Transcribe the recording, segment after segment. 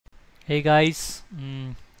Hey guys,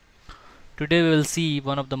 today we will see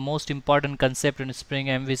one of the most important concept in Spring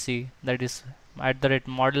MVC, that is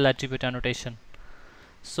model attribute annotation.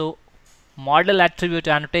 So model attribute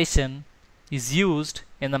annotation is used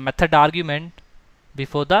in the method argument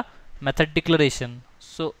before the method declaration.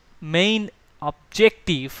 So main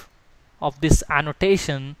objective of this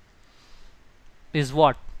annotation is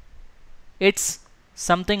what? It's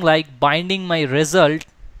something like binding my result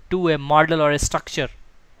to a model or a structure.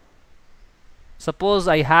 Suppose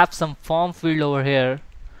I have some form field over here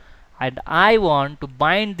and I want to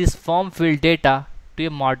bind this form field data to a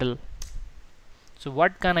model. So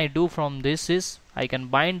what can I do from this is I can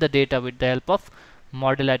bind the data with the help of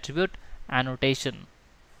model attribute annotation.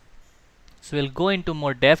 So we'll go into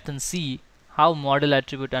more depth and see how model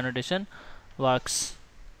attribute annotation works.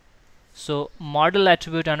 So model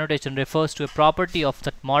attribute annotation refers to a property of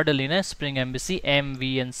that model in a Spring MVC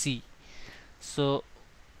MVC. So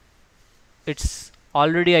it's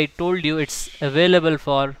already, I told you, it's available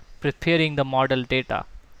for preparing the model data.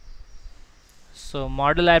 So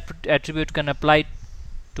model attribute can apply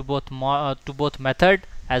to both method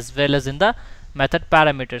as well as in the method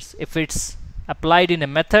parameters. If it's applied in a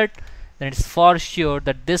method, then it's for sure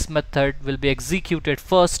that this method will be executed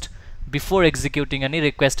first before executing any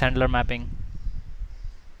request handler mapping.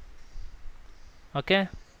 Okay,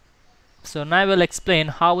 so now I will explain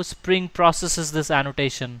how Spring processes this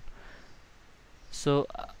annotation. So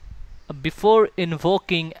before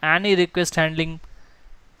invoking any request handling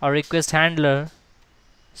or request handler,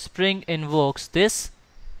 Spring invokes this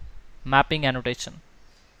mapping annotation.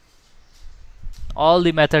 All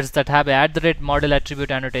the methods that have @model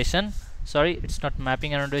attribute annotation, sorry, it's not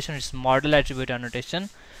mapping annotation, it's model attribute annotation.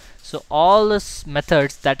 So all the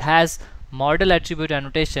methods that has model attribute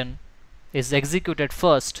annotation is executed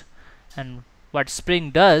first, and what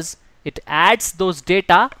Spring does, it adds those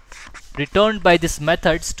data returned by these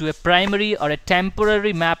methods to a primary or a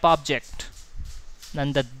temporary map object,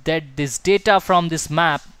 and this data from this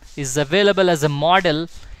map is available as a model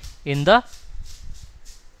in the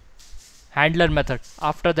handler method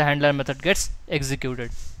after the handler method gets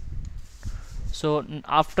executed. So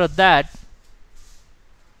after that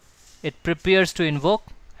it prepares to invoke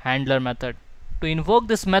handler method. To invoke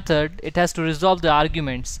this method, it has to resolve the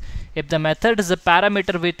arguments. If the method is a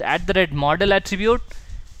parameter with @model attribute,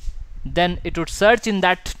 then it would search in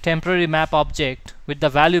that temporary map object with the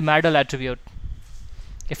value model attribute.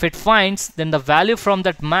 If it finds, then the value from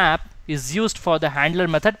that map is used for the handler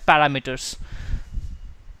method parameters.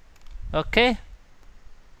 Okay,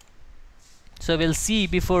 so we'll see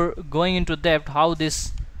before going into depth how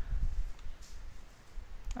this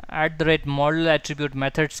 @model attribute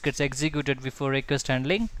methods gets executed before request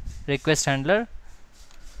handler.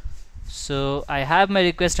 So I have my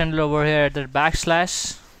request handler over here at the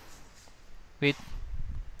backslash with,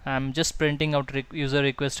 I'm just printing out user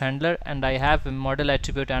request handler, and I have a model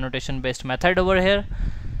attribute annotation based method over here,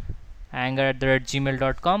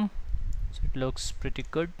 anger@gmail.com. So it looks pretty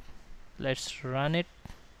good. Let's run it.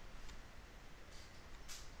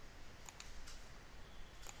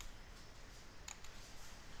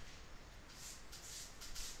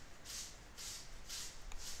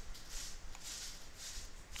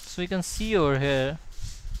 So we can see over here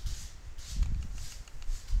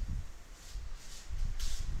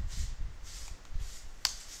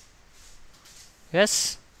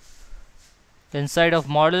yes, inside of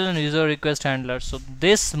model and user request handler. So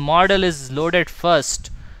this model is loaded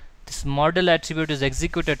first, this model attribute is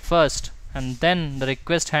executed first, and then the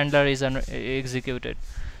request handler is executed.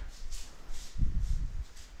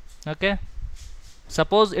 Okay,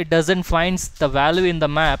 suppose it doesn't find the value in the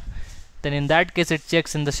map, then in that case it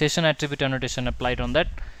checks in the session attribute annotation applied on that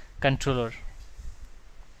controller.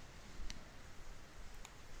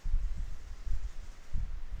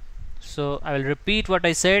 So I will repeat what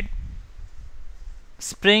I said.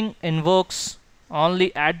 Spring invokes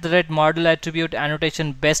only @model attribute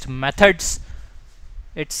annotation based methods.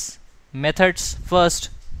 It's methods first,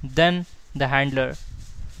 then the handler,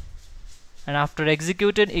 and after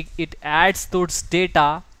executed it adds those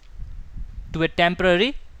data to a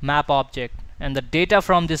temporary map object, and the data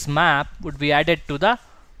from this map would be added to the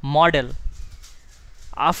model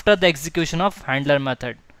after the execution of handler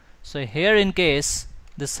method. So here, in case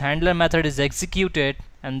this handler method is executed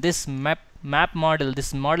and this model,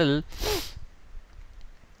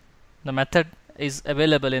 the method is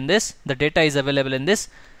available in this, the data is available in this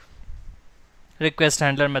request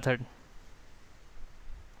handler method.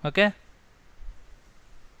 Okay,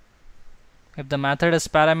 if the method is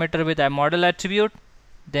parameter with a model attribute,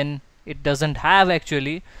 then it doesn't have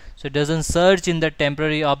actually, so it doesn't search in the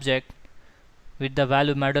temporary object with the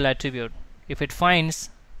value model attribute. If it finds,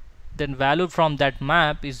 then value from that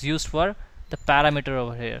map is used for the parameter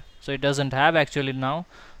over here. So it doesn't have actually now,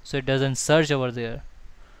 so it doesn't search over there.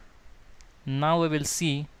 Now we will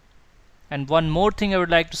see. And one more thing I would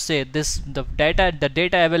like to say, the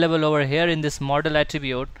data available over here in this model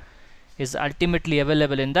attribute is ultimately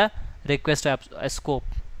available in the request scope.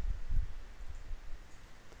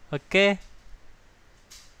 Okay,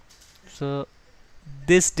 so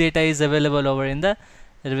this data is available over in the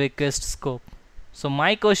request scope. So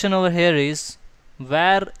my question over here is,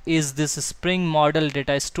 where is this Spring model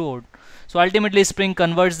data stored? So ultimately Spring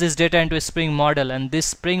converts this data into a Spring model, and this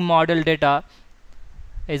Spring model data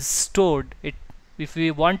is stored. If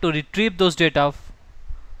we want to retrieve those data,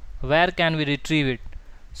 where can we retrieve it?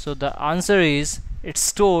 So the answer is, it's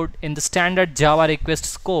stored in the standard Java request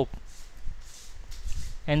scope.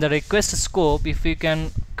 And the request scope, if we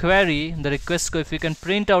can query the request scope, if we can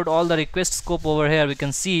print out all the request scope over here, we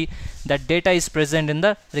can see that data is present in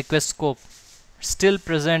the request scope. Still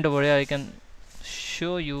present over here. I can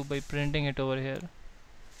show you by printing it over here.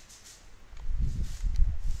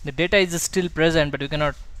 The data is still present, but you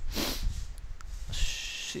cannot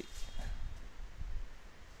see.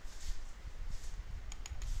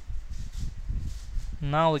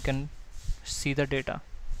 Now we can see the data.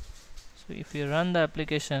 So if you run the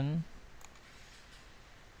application,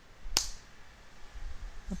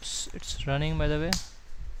 oops, it's running by the way.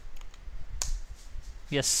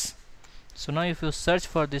 Yes. So now if you search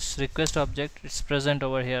for this request object, it's present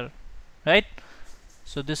over here, right?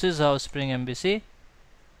 So this is how Spring MVC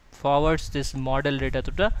forwards this model data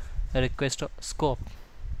to the request scope.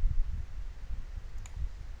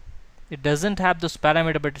 It doesn't have those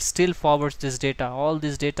parameters, but it still forwards this data. All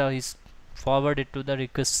this data is forwarded to the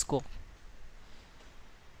request scope.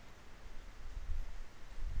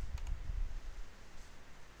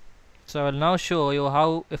 So I will now show you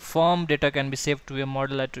how a form data can be saved to a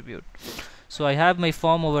model attribute. So I have my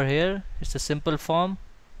form over here. It's a simple form.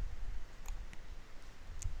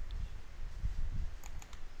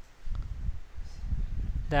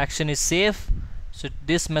 The action is save. So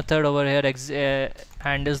this method over here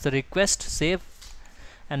handles the request save.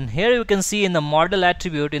 And here you can see in the model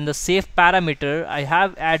attribute, in the save parameter, I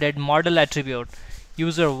have added model attribute.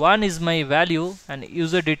 User1 is my value and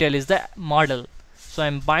user detail is the model. So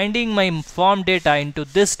I'm binding my form data into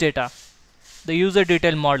this data, the user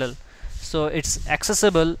detail model. So it's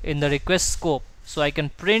accessible in the request scope. So I can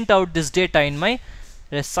print out this data in my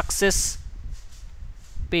success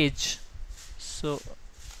page. So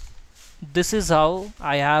this is how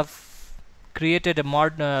I have created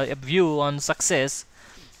a view on success,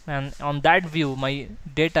 and on that view my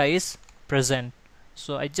data is present.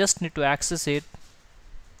 So I just need to access it.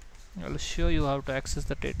 I'll show you how to access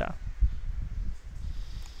the data.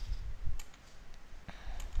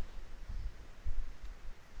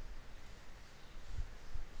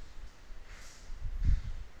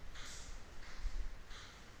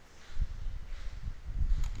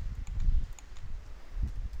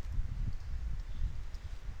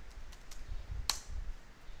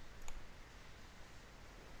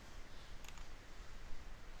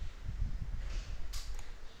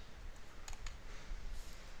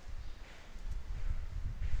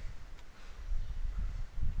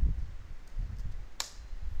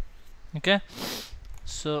 Okay,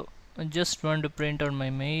 so I just want to print out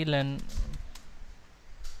my mail and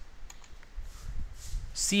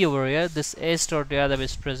see over here this s.yadav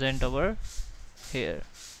is present over here.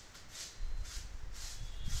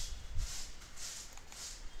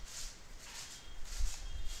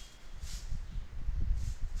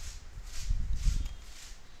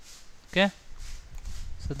 Okay,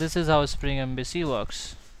 so this is how Spring MVC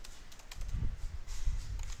works.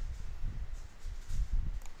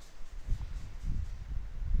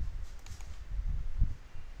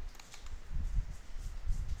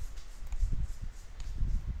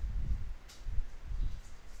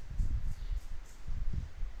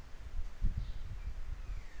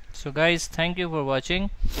 So guys, thank you for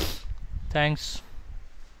watching. Thanks.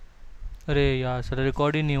 अरे यार sir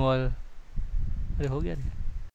record ही नहीं हुआ. अरे हो गया.